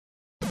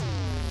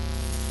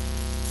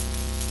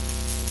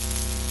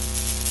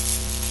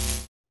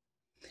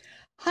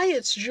Hi,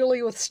 it's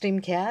Julie with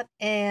SteamCat,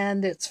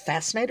 and it's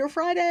Fascinator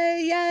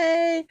Friday!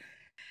 Yay!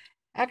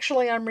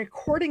 Actually, I'm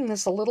recording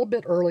this a little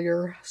bit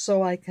earlier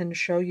so I can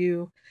show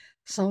you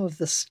some of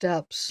the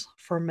steps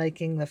for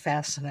making the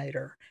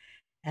Fascinator,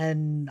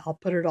 and I'll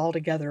put it all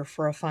together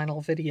for a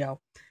final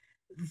video.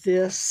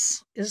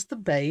 This is the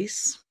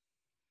base,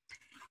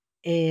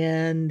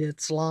 and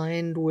it's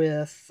lined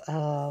with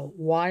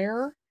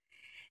wire,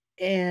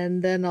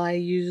 and then I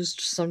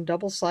used some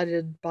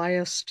double-sided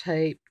bias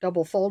tape,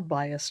 double-fold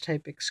bias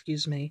tape,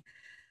 excuse me,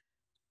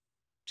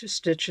 to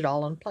stitch it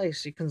all in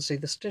place. You can see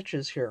the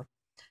stitches here.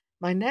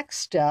 My next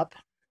step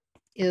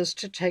is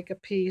to take a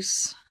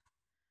piece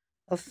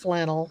of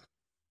flannel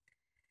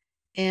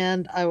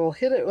and I will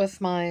hit it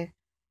with my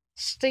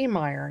steam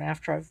iron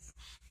after I've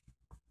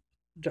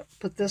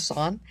put this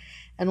on.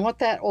 And what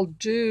that will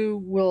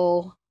do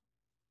will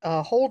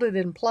hold it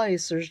in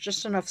place. There's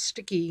just enough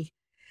sticky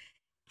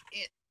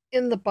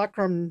in the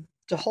buckram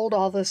to hold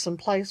all this in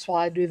place while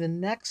I do the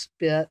next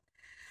bit,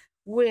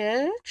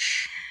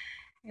 which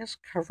is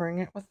covering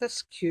it with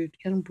this cute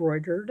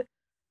embroidered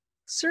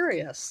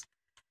Sirius.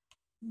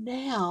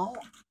 Now,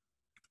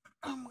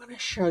 I'm going to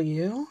show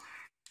you.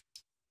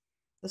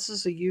 This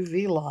is a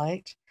UV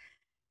light,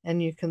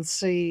 and you can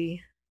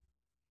see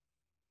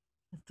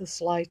that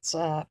this lights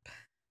up.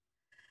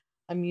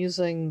 I'm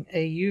using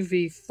a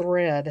UV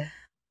thread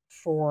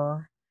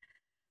for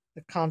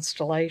the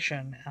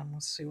constellation, and we'll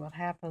see what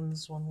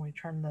happens when we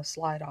turn this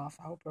light off.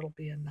 I hope it'll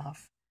be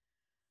enough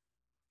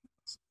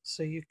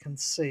so you can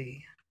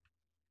see.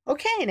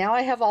 Okay, now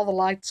I have all the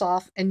lights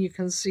off, and you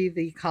can see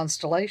the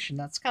constellation.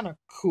 That's kind of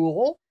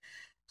cool.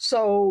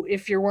 So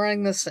if you're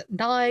wearing this at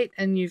night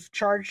and you've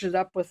charged it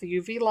up with a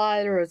UV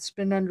light or it's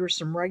been under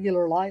some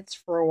regular lights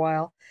for a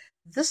while,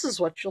 this is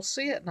what you'll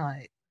see at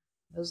night,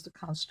 is the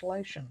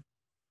constellation.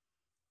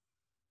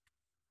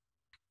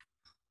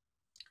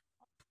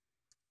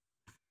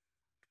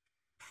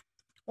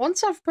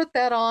 Once I've put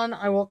that on,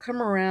 I will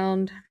come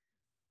around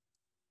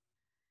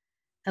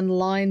and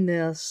line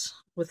this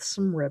with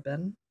some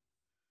ribbon.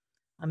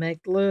 I may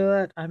glue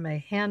it, I may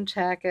hand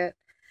tack it,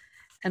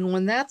 and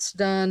when that's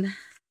done,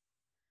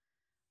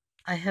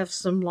 I have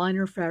some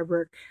liner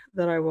fabric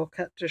that I will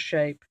cut to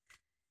shape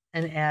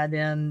and add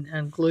in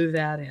and glue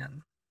that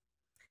in.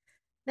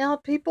 Now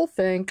people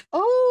think,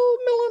 oh,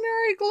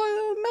 millinery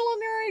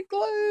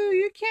glue,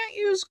 you can't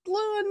use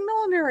glue in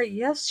millinery.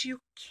 Yes, you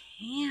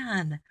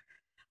can.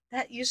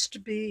 That used to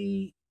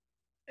be,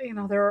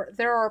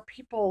 there are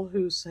people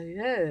who say,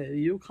 hey,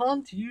 you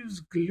can't use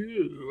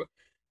glue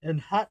in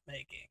hat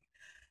making.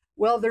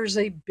 Well, there's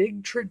a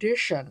big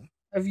tradition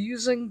of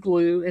using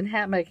glue in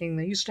hat making.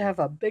 They used to have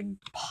a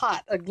big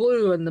pot of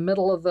glue in the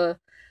middle of the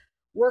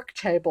work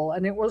table,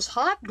 and it was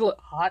hot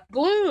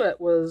glue.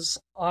 It was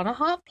on a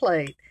hot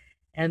plate,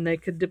 and they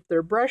could dip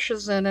their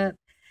brushes in it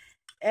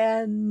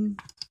and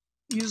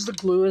use the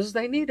glue as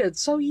they needed.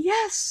 So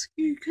yes,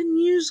 you can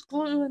use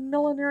glue in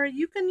millinery.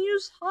 You can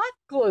use hot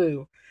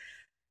glue.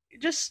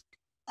 Just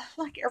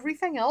like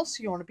everything else,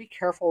 you want to be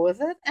careful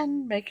with it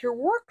and make your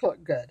work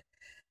look good.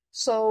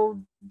 So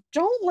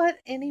don't let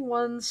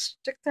anyone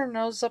stick their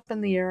nose up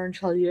in the air and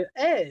tell you,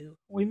 oh,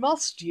 we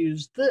must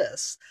use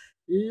this.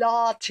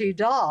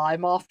 La-ti-da,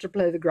 I'm off to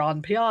play the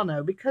grand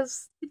piano,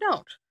 because you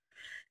don't.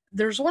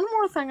 There's one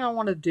more thing I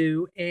want to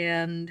do,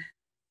 and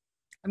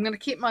I'm going to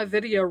keep my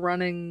video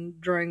running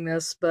during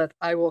this, but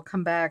I will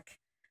come back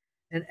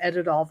and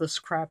edit all this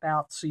crap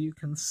out so you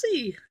can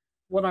see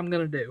what I'm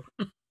going to do.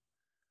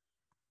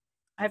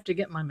 I have to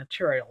get my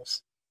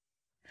materials.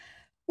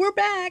 We're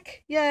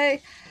back!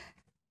 Yay!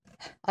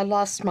 I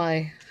lost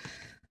my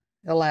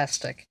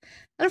elastic.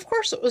 And of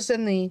course it was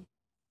in the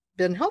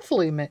bin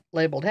helpfully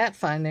labeled hat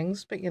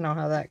findings, but you know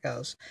how that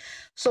goes.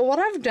 So what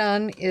I've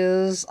done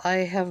is I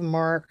have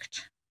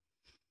marked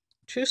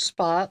 2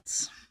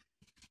 spots,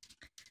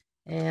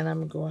 and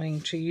I'm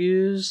going to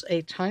use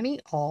a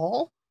tiny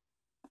awl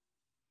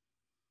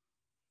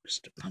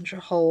just to punch a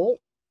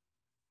hole.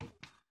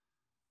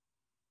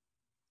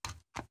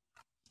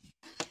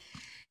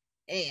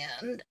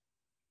 And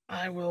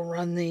I will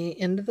run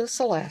the end of this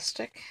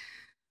elastic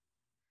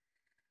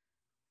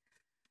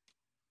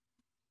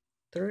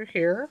through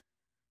here.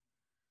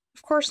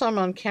 Of course, I'm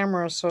on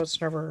camera, so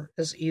it's never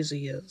as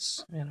easy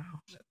as,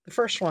 the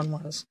first one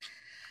was.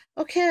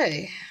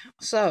 Okay,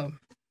 so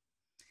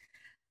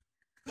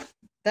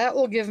that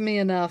will give me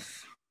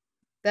enough.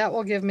 That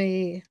will give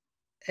me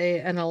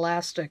an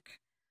elastic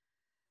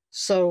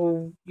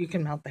so you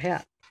can mount the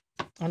hat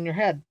on your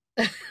head.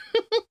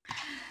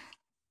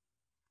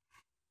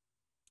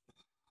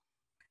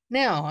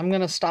 Now, I'm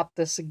going to stop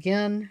this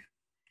again,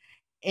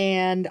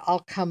 and I'll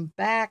come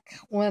back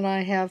when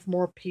I have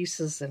more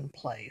pieces in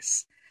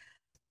place.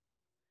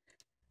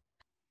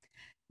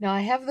 Now, I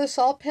have this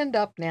all pinned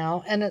up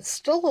now, and it's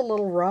still a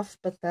little rough,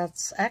 but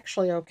that's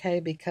actually okay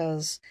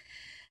because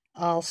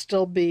I'll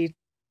still be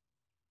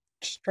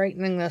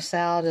straightening this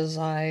out as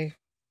I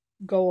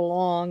go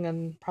along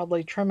and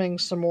probably trimming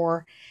some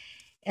more.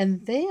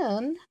 And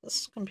then,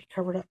 this is going to be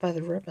covered up by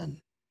the ribbon.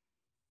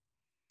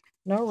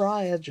 No raw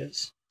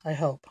edges, I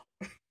hope.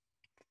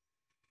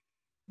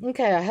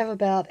 Okay, I have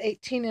about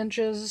 18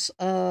 inches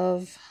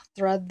of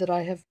thread that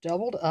I have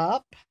doubled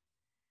up.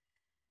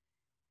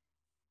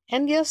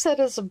 And yes, that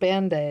is a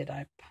band-aid.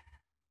 I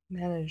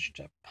managed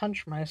to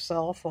punch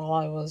myself while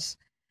I was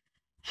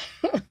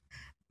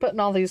putting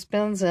all these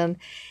pins in.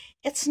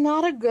 It's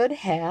not a good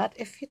hat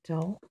if you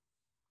don't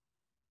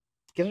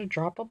get a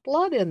drop of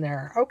blood in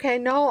there. Okay,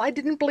 no, I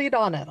didn't bleed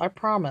on it, I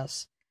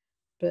promise.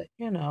 But,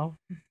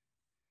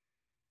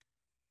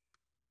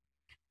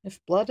 if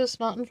blood is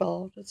not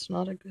involved, it's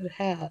not a good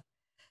hat.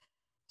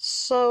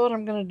 So what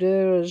I'm going to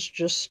do is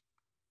just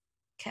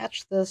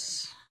catch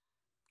this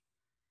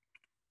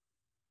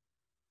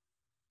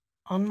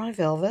on my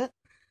velvet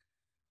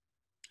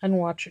and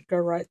watch it go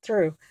right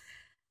through.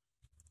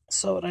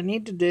 So what I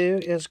need to do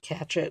is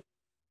catch it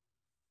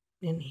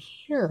in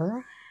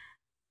here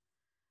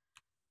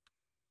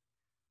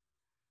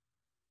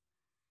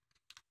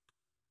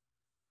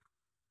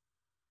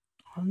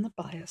on the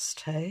bias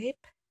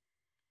tape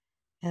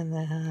and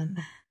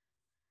then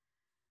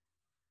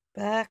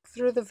back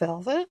through the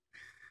velvet.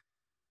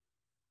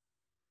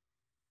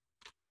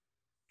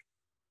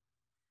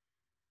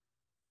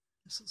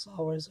 This is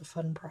always a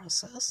fun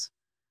process.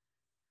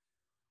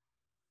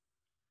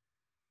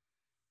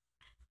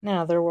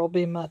 Now there will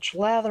be much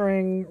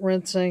lathering,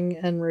 rinsing,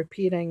 and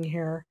repeating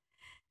here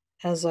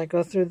as I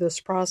go through this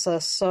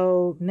process.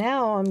 So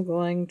now I'm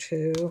going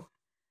to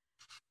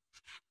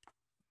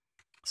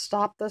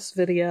stop this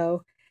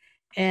video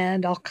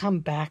and I'll come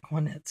back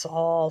when it's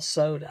all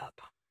sewed up.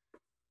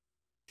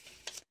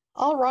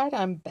 All right,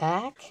 I'm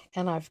back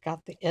and I've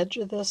got the edge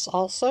of this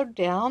all sewed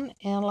down,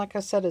 and like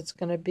I said, it's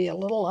going to be a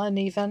little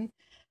uneven,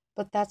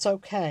 but that's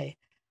okay.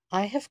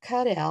 I have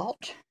cut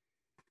out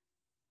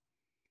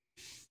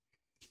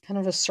kind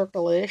of a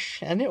circle-ish,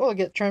 and it will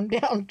get trimmed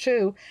down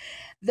too,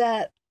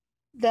 that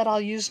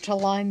I'll use to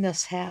line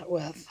this hat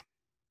with.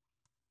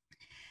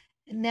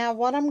 Now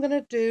what I'm going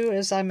to do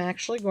is I'm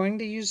actually going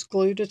to use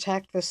glue to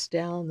tack this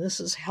down. This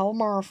is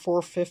Helmar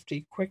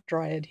 450 quick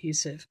dry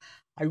adhesive.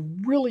 I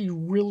really,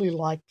 really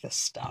like this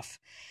stuff.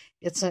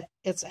 It's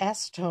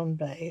acetone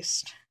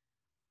based.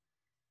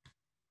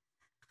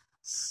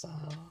 So,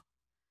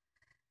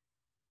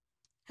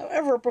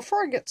 however,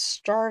 before I get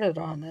started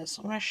on this,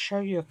 I want to show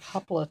you a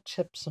couple of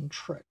tips and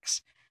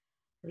tricks.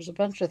 There's a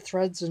bunch of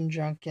threads and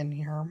junk in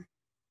here.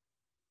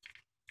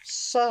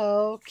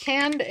 So,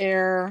 canned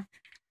air.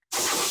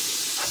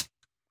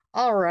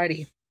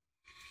 Alrighty.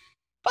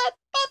 But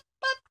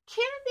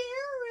canned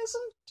air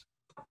isn't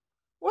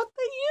what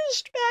they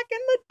used back in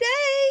the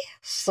day.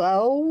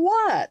 So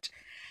what?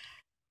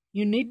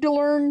 You need to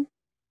learn.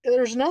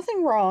 There's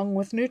nothing wrong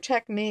with new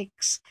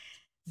techniques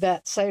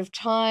that save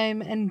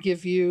time and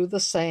give you the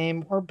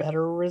same or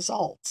better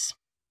results.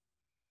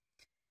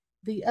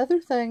 The other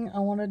thing I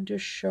wanted to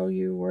show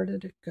you, where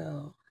did it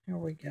go? Here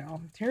we go.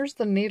 Here's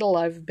the needle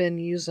I've been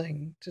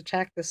using to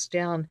tack this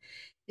down.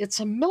 It's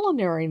a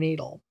millinery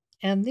needle,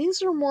 and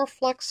these are more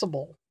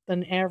flexible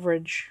than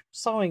average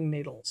sewing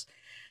needles.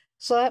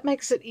 So that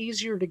makes it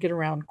easier to get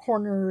around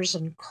corners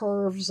and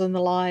curves and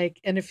the like.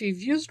 And if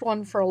you've used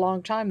one for a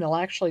long time, they'll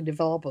actually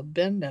develop a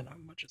bend in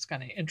them, which is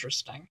kind of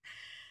interesting.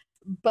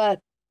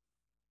 But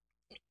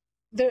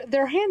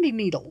they're handy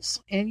needles,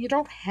 and you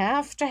don't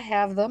have to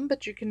have them,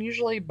 but you can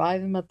usually buy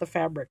them at the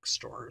fabric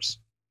stores.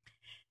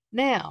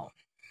 Now,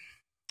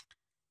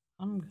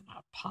 I'm going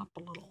to pop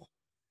a little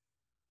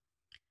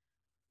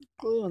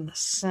glue in the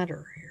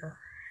center here.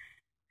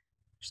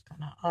 Just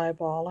going to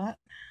eyeball it.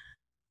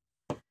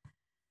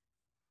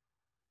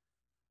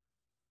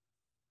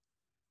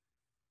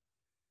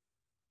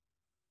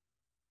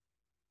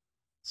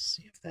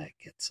 See if that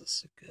gets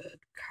us a good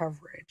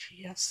coverage.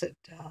 Yes, it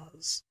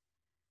does.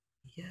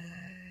 Yay.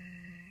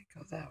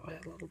 Go that way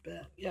a little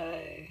bit.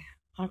 Yay.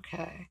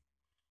 Okay.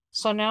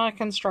 So now I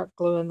can start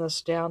gluing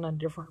this down in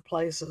different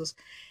places.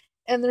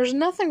 And there's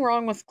nothing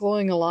wrong with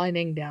gluing a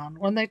lining down.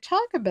 When they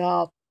talk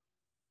about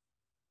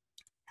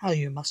how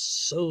you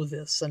must sew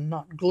this and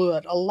not glue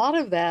it, a lot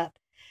of that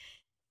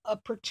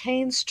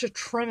pertains to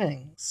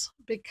trimmings,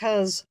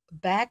 because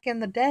back in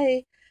the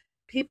day,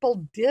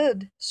 people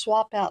did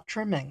swap out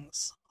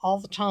trimmings all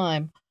the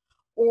time.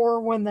 Or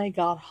when they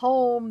got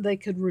home, they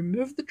could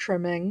remove the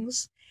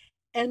trimmings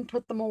and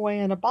put them away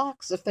in a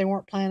box if they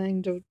weren't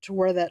planning to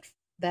wear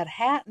that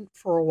hat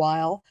for a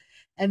while.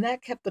 And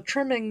that kept the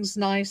trimmings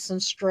nice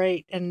and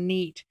straight and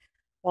neat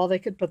while they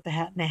could put the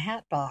hat in a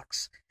hat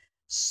box.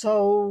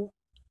 So,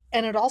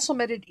 and it also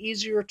made it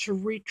easier to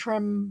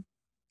redo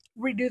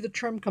the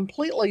trim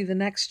completely the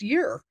next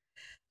year.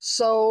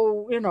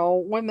 So,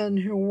 women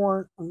who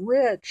weren't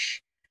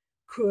rich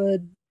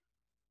could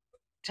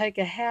take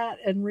a hat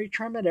and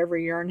retrim it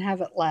every year and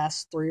have it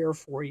last 3 or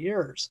 4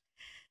 years.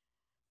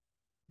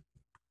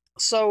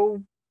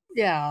 So,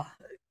 yeah,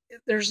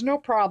 there's no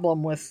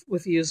problem with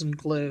using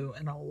glue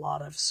in a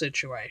lot of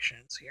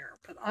situations here.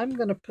 But I'm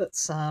going to put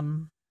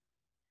some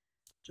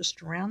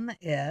just around the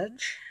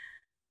edge.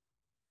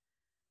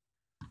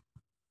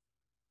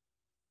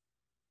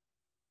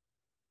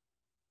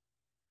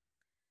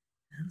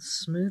 And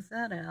smooth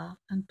that out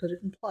and put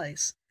it in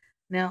place.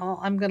 Now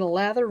I'm going to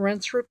lather,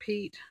 rinse,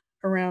 repeat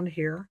around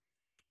here,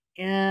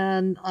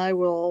 and I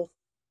will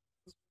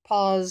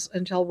pause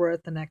until we're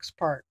at the next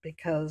part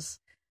because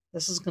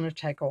this is going to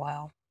take a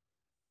while.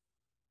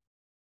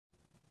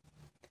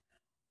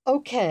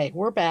 Okay,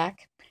 we're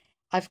back.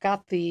 I've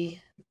got the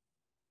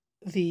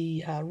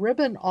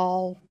ribbon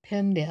all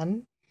pinned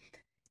in.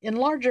 In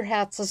larger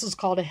hats, this is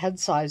called a head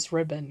size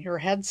ribbon. Your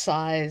head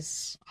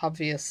size,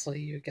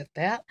 obviously, you get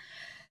that.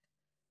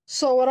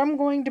 So what I'm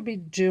going to be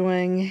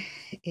doing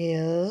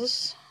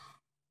is,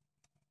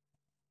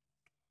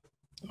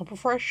 well,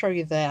 before I show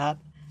you that,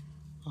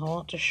 I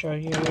want to show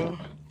you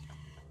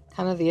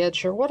kind of the edge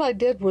here. What I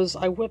did was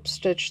I whip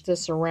stitched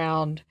this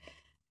around.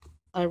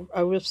 I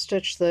whip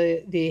stitched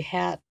the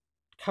hat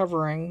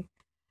covering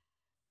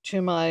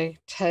to my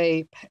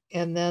tape,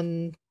 and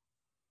then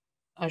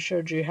I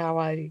showed you how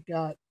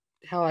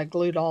I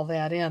glued all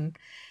that in.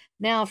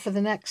 Now for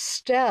the next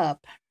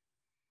step,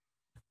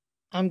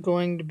 I'm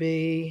going to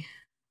be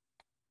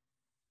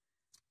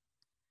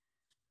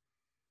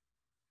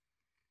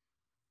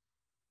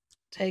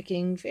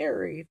taking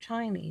very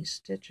tiny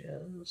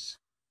stitches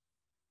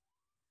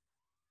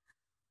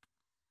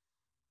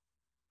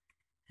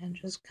and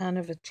just kind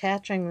of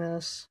attaching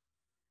this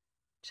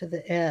to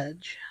the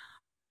edge.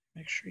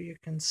 Make sure you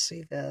can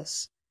see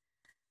this.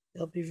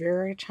 There'll be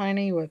very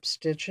tiny whip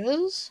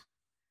stitches.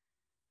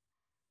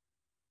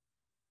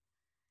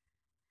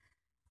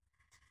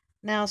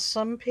 Now,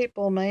 some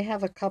people may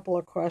have a couple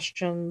of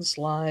questions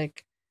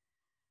like,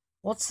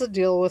 what's the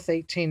deal with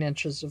 18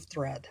 inches of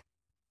thread?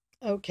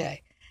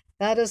 Okay,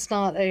 that is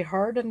not a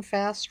hard and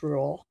fast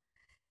rule,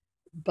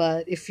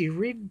 but if you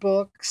read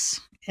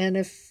books and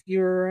if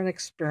you're an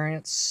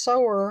experienced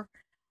sewer,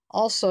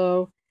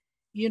 also,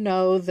 you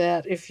know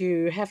that if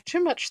you have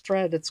too much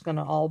thread, it's going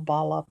to all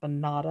ball up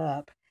and knot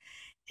up.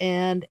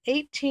 And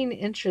 18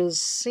 inches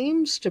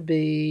seems to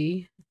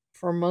be,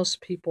 for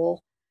most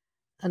people,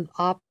 an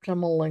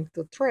optimal length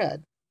of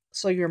thread.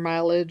 So your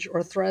mileage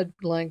or thread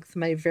length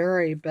may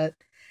vary, but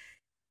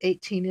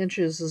 18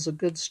 inches is a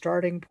good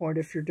starting point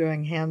if you're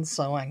doing hand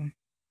sewing.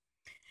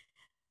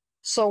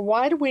 So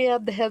why do we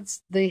add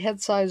the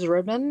head size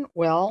ribbon?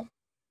 Well,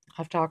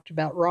 I've talked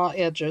about raw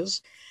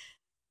edges.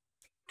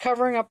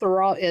 Covering up the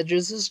raw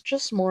edges is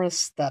just more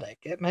aesthetic.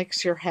 It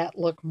makes your hat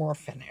look more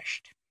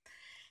finished.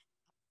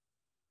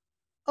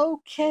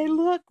 Okay,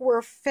 look,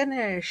 we're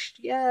finished.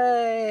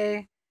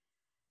 Yay!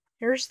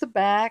 Here's the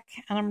back,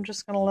 and I'm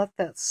just going to let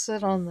that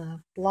sit on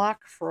the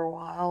block for a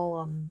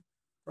while, and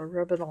the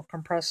ribbon will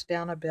compress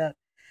down a bit.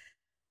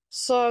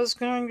 So I was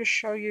going to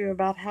show you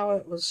about how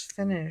it was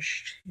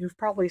finished. You've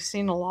probably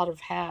seen a lot of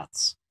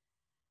hats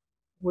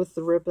with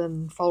the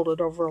ribbon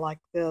folded over like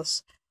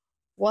this.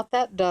 What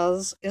that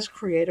does is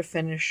create a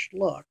finished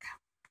look.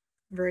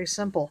 Very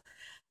simple.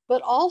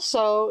 But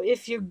also,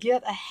 if you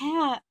get a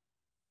hat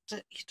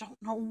that you don't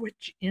know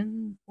which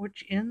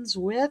ends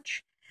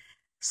which,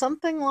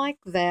 something like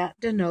that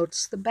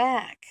denotes the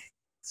back.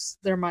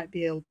 There might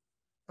be a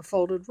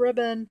folded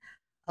ribbon,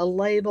 a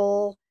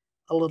label,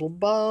 a little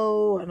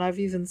bow, and I've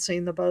even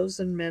seen the bows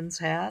in men's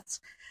hats.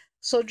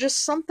 So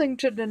just something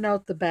to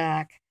denote the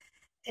back.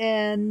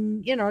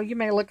 And, you know, you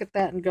may look at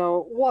that and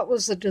go, what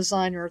was the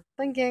designer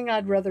thinking?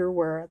 I'd rather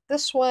wear it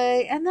this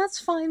way, and that's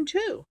fine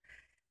too.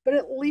 But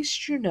at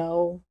least you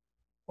know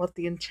what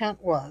the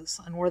intent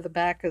was and where the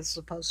back is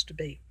supposed to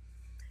be.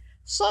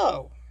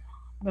 So,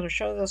 I'm going to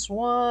show this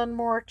one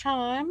more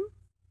time.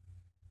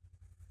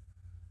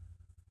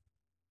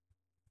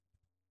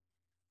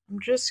 I'm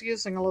just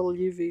using a little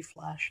UV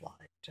flashlight.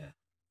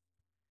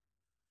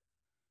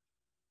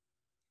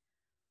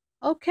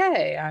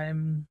 Okay,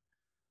 I'm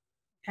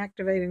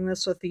activating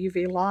this with the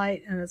UV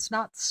light, and it's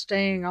not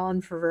staying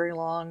on for very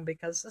long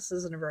because this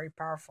isn't a very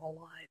powerful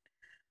light.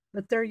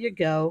 But there you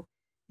go.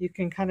 You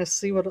can kind of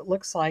see what it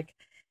looks like.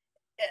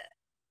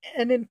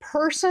 And in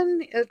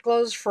person, it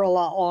glows for a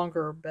lot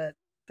longer, but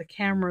the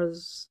camera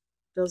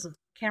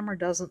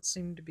doesn't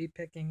seem to be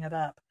picking it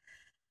up.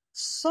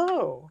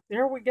 So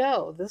there we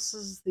go. This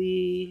is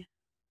the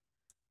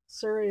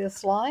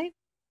serious light.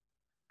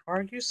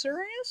 Are you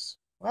serious?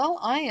 Well,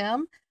 I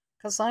am,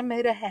 because I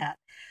made a hat.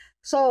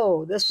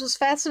 So this was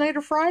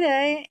Fascinator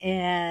Friday,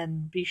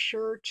 and be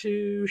sure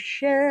to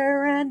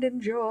share and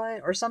enjoy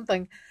or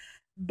something.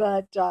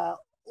 But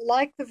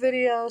like the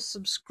video,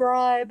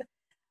 subscribe.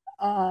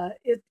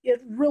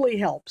 It really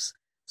helps.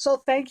 So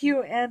thank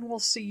you, and we'll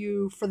see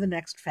you for the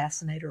next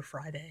Fascinator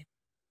Friday.